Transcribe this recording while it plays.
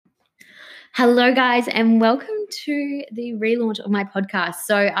Hello, guys, and welcome to the relaunch of my podcast.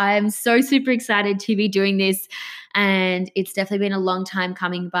 So, I'm so super excited to be doing this, and it's definitely been a long time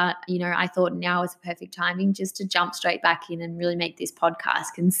coming. But, I thought now is the perfect timing just to jump straight back in and really make this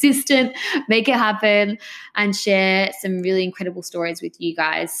podcast consistent, make it happen, and share some really incredible stories with you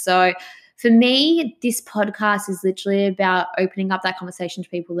guys. So, for me, this podcast is literally about opening up that conversation to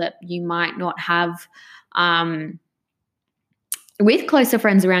people that you might not have. With closer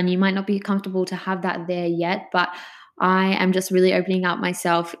friends around, you might not be comfortable to have that there yet, but I am just really opening up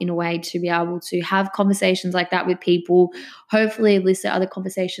myself in a way to be able to have conversations like that with people, hopefully elicit other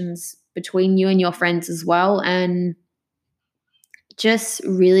conversations between you and your friends as well, and just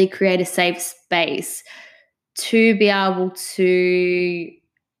really create a safe space to be able to,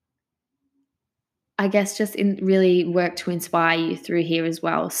 I guess, just really work to inspire you through here as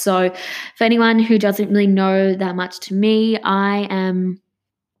well. So for anyone who doesn't really know that much to me, I am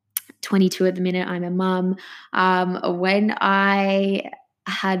 22 at the minute. I'm a mum. When I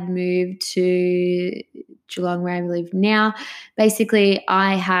had moved to Geelong, where I live now, basically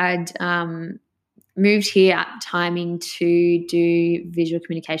I had moved here at timing to do visual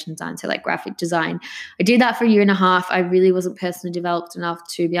communication design, so like graphic design. I did that for a year and a half. I really wasn't personally developed enough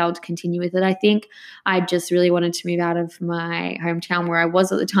to be able to continue with it. I think I just really wanted to move out of my hometown where I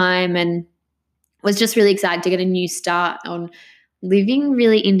was at the time, and was just really excited to get a new start on living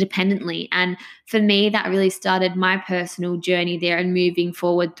really independently. And for me, that really started my personal journey there and moving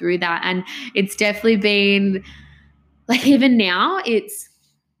forward through that. And it's definitely been, like, even now, it's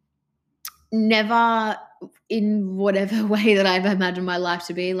never in whatever way that I've imagined my life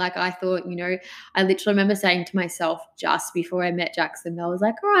to be. Like, I thought, I literally remember saying to myself just before I met Jackson, I was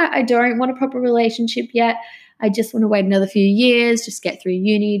like, all right, I don't want a proper relationship yet. I just want to wait another few years, just get through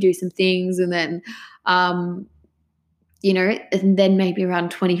uni, do some things, and then and then maybe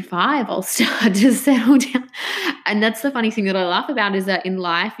around 25, I'll start to settle down. And that's the funny thing that I laugh about, is that in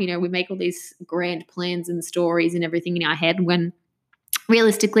life, we make all these grand plans and stories and everything in our head, when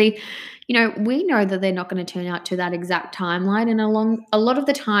realistically, we know that they're not going to turn out to that exact timeline. And a lot of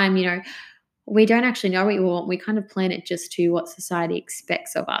the time, we don't actually know what we want. We kind of plan it just to what society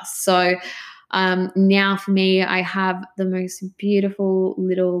expects of us. So now for me, I have the most beautiful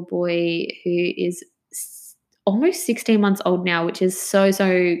little boy who is almost 16 months old now, which is so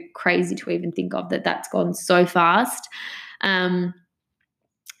crazy to even think of, that's gone so fast. But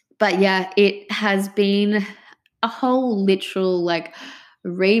yeah, it has been a whole literal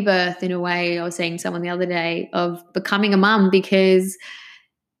rebirth in a way. I was saying to someone the other day of becoming a mum, because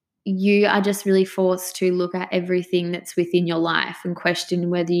you are just really forced to look at everything that's within your life and question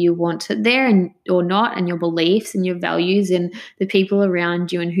whether you want it there or not, and your beliefs and your values and the people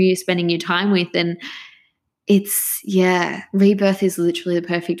around you and who you're spending your time with. And rebirth is literally the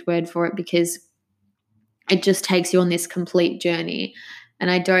perfect word for it, because it just takes you on this complete journey.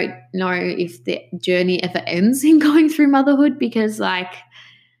 And I don't know if the journey ever ends in going through motherhood, because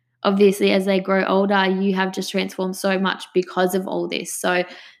obviously as they grow older, you have just transformed so much because of all this. So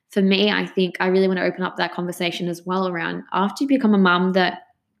for me, I think I really want to open up that conversation as well around, after you become a mum, that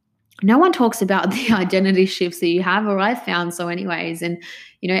no one talks about the identity shifts that you have, or I've found so anyways. And,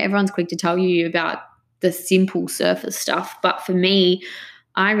 everyone's quick to tell you about the simple surface stuff. But for me,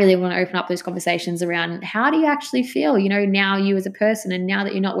 I really want to open up those conversations around, how do you actually feel, now you as a person, and now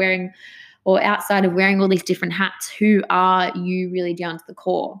that you're not wearing, or outside of wearing all these different hats, who are you really down to the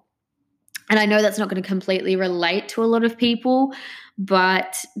core? And I know that's not going to completely relate to a lot of people,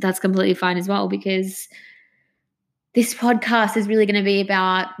 but that's completely fine as well, because this podcast is really going to be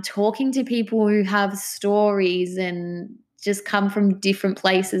about talking to people who have stories and just come from different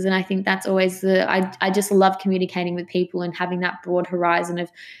places. And I think that's always I just love communicating with people and having that broad horizon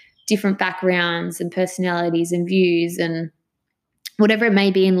of different backgrounds and personalities and views and whatever it may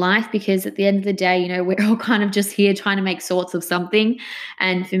be in life, because at the end of the day, we're all kind of just here trying to make sorts of something.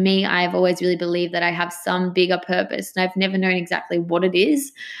 And for me, I've always really believed that I have some bigger purpose, and I've never known exactly what it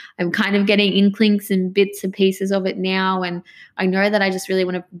is. I'm kind of getting inklings and bits and pieces of it now. And I know that I just really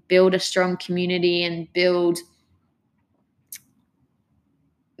want to build a strong community and build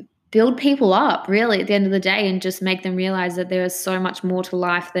people up, really, at the end of the day, and just make them realize that there is so much more to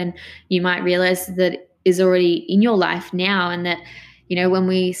life than you might realize that is already in your life now. And that, when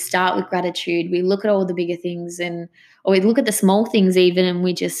we start with gratitude, we look at all the bigger things, or we look at the small things even, and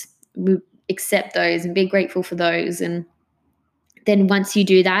we accept those and be grateful for those. And then once you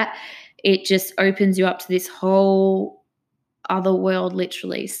do that, it just opens you up to this whole other world,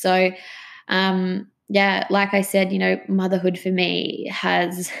 literally. So, like I said, motherhood for me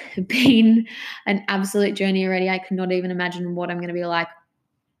has been an absolute journey already. I cannot even imagine what I'm going to be like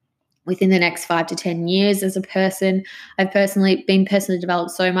within the next 5 to 10 years as a person. I've been personally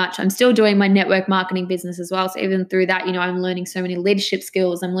developed so much. I'm still doing my network marketing business as well. So even through that, I'm learning so many leadership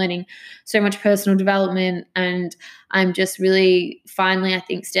skills. I'm learning so much personal development, and I'm just really finally, I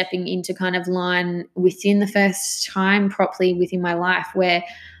think, stepping into kind of line within the first time properly within my life where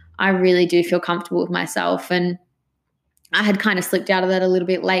I really do feel comfortable with myself. And I had kind of slipped out of that a little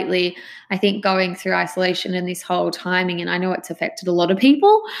bit lately. I think going through isolation and this whole timing, and I know it's affected a lot of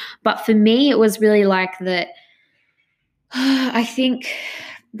people, but for me, it was really like that. I think,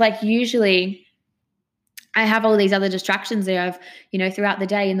 like, usually I have all these other distractions there of, throughout the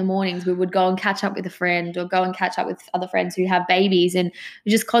day in the mornings, we would go and catch up with a friend or go and catch up with other friends who have babies, and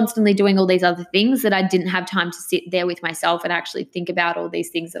we're just constantly doing all these other things that I didn't have time to sit there with myself and actually think about all these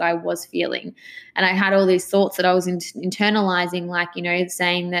things that I was feeling. And I had all these thoughts that I was internalizing, like,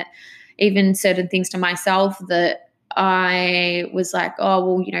 saying that even certain things to myself that I was like, oh,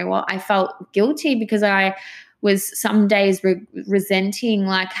 well, you know what? I felt guilty because I was some days resenting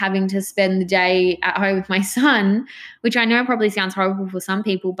like having to spend the day at home with my son, which I know probably sounds horrible for some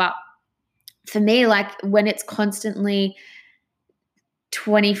people, but for me, like when it's constantly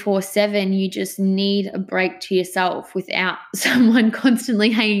 24/7, you just need a break to yourself without someone constantly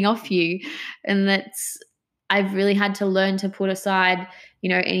hanging off you. And I've really had to learn to put aside,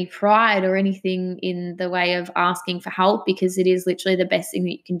 any pride or anything in the way of asking for help, because it is literally the best thing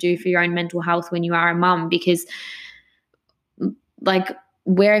that you can do for your own mental health when you are a mum, because like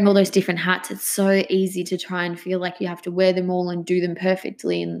wearing all those different hats, it's so easy to try and feel like you have to wear them all and do them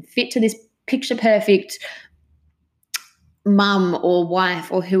perfectly and fit to this picture perfect mum or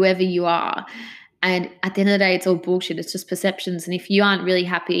wife or whoever you are. And at the end of the day, it's all bullshit. It's just perceptions. And if you aren't really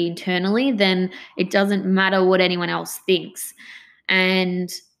happy internally, then it doesn't matter what anyone else thinks. And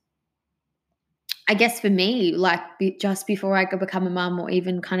I guess for me, like just before I could become a mum, or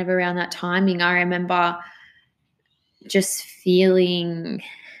even kind of around that timing, I remember just feeling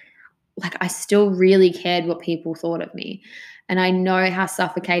like I still really cared what people thought of me. And I know how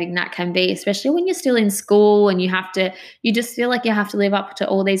suffocating that can be, especially when you're still in school and you just feel like you have to live up to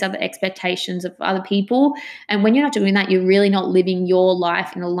all these other expectations of other people. And when you're not doing that, you're really not living your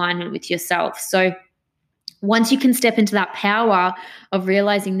life in alignment with yourself. So once you can step into that power of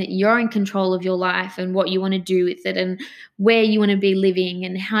realizing that you're in control of your life and what you want to do with it and where you want to be living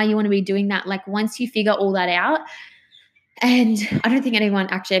and how you want to be doing that, like once you figure all that out, and I don't think anyone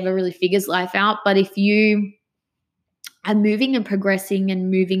actually ever really figures life out, but if you are moving and progressing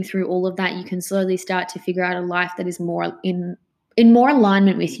and moving through all of that, you can slowly start to figure out a life that is more in more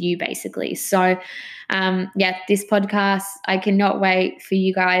alignment with you, basically. So, this podcast, I cannot wait for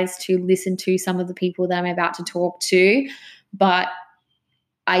you guys to listen to some of the people that I'm about to talk to, but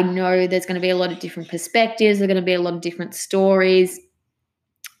I know there's going to be a lot of different perspectives. There's going to be a lot of different stories,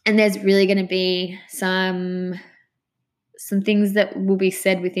 and there's really going to be some things that will be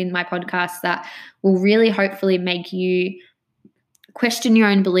said within my podcast that will really hopefully make you question your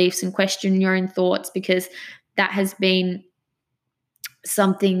own beliefs and question your own thoughts, because that has been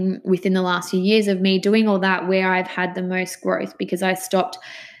something within the last few years of me doing all that where I've had the most growth, because I stopped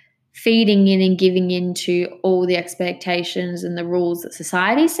feeding in and giving in to all the expectations and the rules that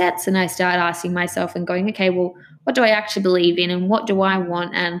society sets, and I started asking myself and going, okay, well, what do I actually believe in and what do I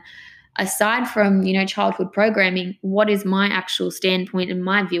want? And aside from, childhood programming, what is my actual standpoint and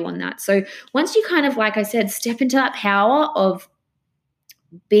my view on that? So once you kind of, like I said, step into that power of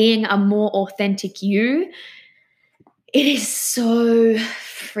being a more authentic you, it is so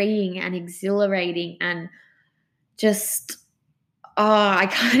freeing and exhilarating and just, I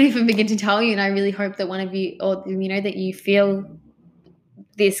can't even begin to tell you. And I really hope that one of you, or, that you feel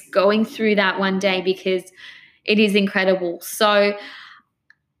this going through that one day, because it is incredible. So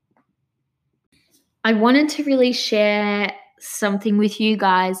I wanted to really share something with you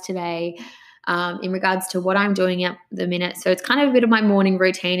guys today in regards to what I'm doing at the minute. So it's kind of a bit of my morning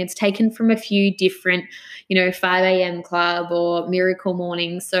routine. It's taken from a few different, 5 a.m. club or miracle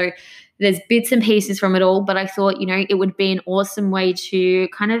mornings. So there's bits and pieces from it all, but I thought, it would be an awesome way to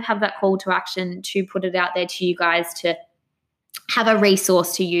kind of have that call to action to put it out there to you guys to have a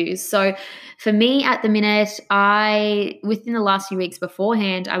resource to use. So for me at the minute, within the last few weeks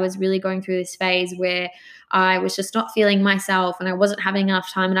beforehand, I was really going through this phase where I was just not feeling myself and I wasn't having enough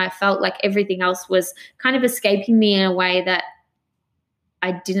time, and I felt like everything else was kind of escaping me in a way that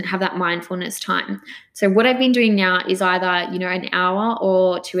I didn't have that mindfulness time. So what I've been doing now is either, an hour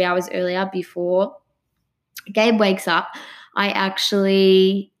or 2 hours earlier before Gabe wakes up, I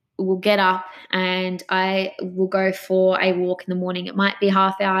actually will get up and I will go for a walk in the morning. It might be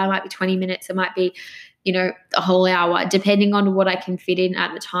half hour, it might be 20 minutes, it might be a whole hour, depending on what I can fit in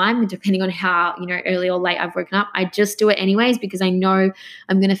at the time, and depending on how, early or late I've woken up. I just do it anyways because I know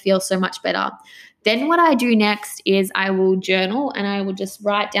I'm going to feel so much better. Then what I do next is I will journal, and I will just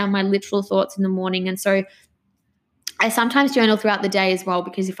write down my literal thoughts in the morning. And so I sometimes journal throughout the day as well,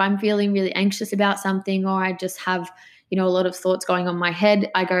 because if I'm feeling really anxious about something, or I just have, a lot of thoughts going on in my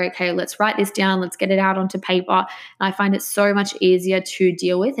head, I go, okay, let's write this down. Let's get it out onto paper. And I find it so much easier to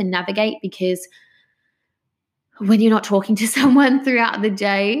deal with and navigate, because when you're not talking to someone throughout the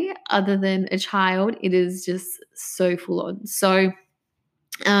day other than a child, it is just so full on. So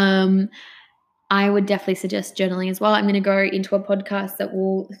I would definitely suggest journaling as well. I'm going to go into a podcast that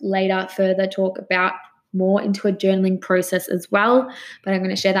will later further talk about more into a journaling process as well, but I'm going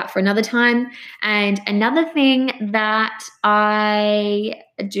to share that for another time. And another thing that I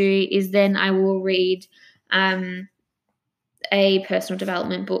do is then I will read a personal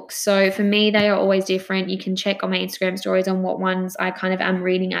development book. So for me, they are always different. You can check on my Instagram stories on what ones I kind of am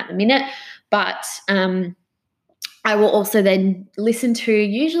reading at the minute, but I will also then listen to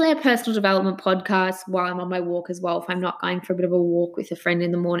usually a personal development podcast while I'm on my walk as well, if I'm not going for a bit of a walk with a friend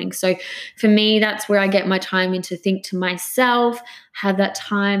in the morning. So for me, that's where I get my time in to think to myself, have that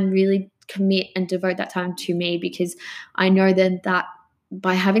time, really commit and devote that time to me, because I know then that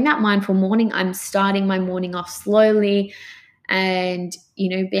by having that mindful morning, I'm starting my morning off slowly and,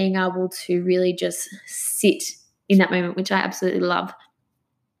 being able to really just sit in that moment, which I absolutely love.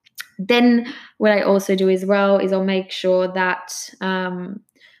 Then what I also do as well is I'll make sure that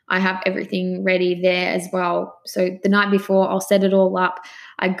I have everything ready there as well. So the night before, I'll set it all up.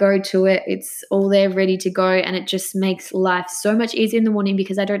 I go to it. It's all there ready to go. And it just makes life so much easier in the morning,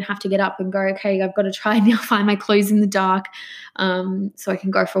 because I don't have to get up and go, okay, I've got to try and now find my clothes in the dark so I can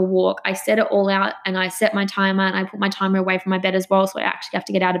go for a walk. I set it all out, and I set my timer, and I put my timer away from my bed as well. So I actually have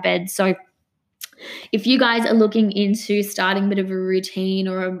to get out of bed. So if you guys are looking into starting a bit of a routine,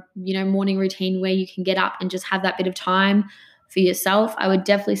 or a morning routine where you can get up and just have that bit of time for yourself, I would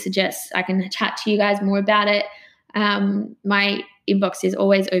definitely suggest I can chat to you guys more about it. My inbox is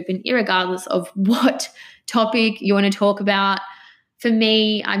always open, irregardless of what topic you want to talk about. For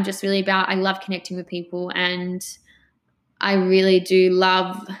me, I'm just really I love connecting with people, and I really do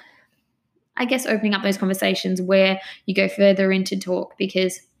love, I guess, opening up those conversations where you go further into talk,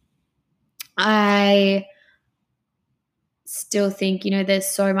 because I still think, there's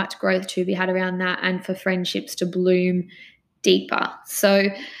so much growth to be had around that, and for friendships to bloom deeper. So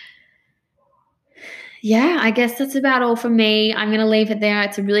yeah, I guess that's about all for me. I'm going to leave it there.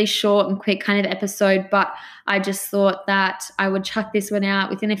 It's a really short and quick kind of episode, but I just thought that I would chuck this one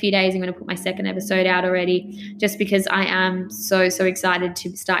out. Within a few days, I'm going to put my second episode out already, just because I am so excited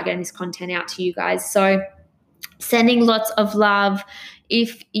to start getting this content out to you guys. So sending lots of love.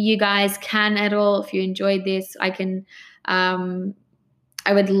 If you guys can at all, if you enjoyed this, I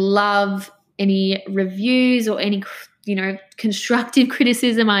would love any reviews or any, constructive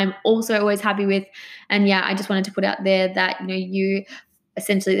criticism. I'm also always happy with. And yeah, I just wanted to put out there that, you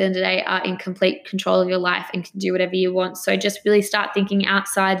essentially at the end of the day are in complete control of your life and can do whatever you want. So just really start thinking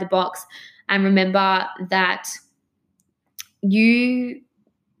outside the box, and remember that you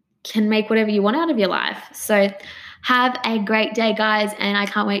can make whatever you want out of your life. So have a great day, guys, and I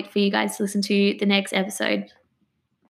can't wait for you guys to listen to the next episode.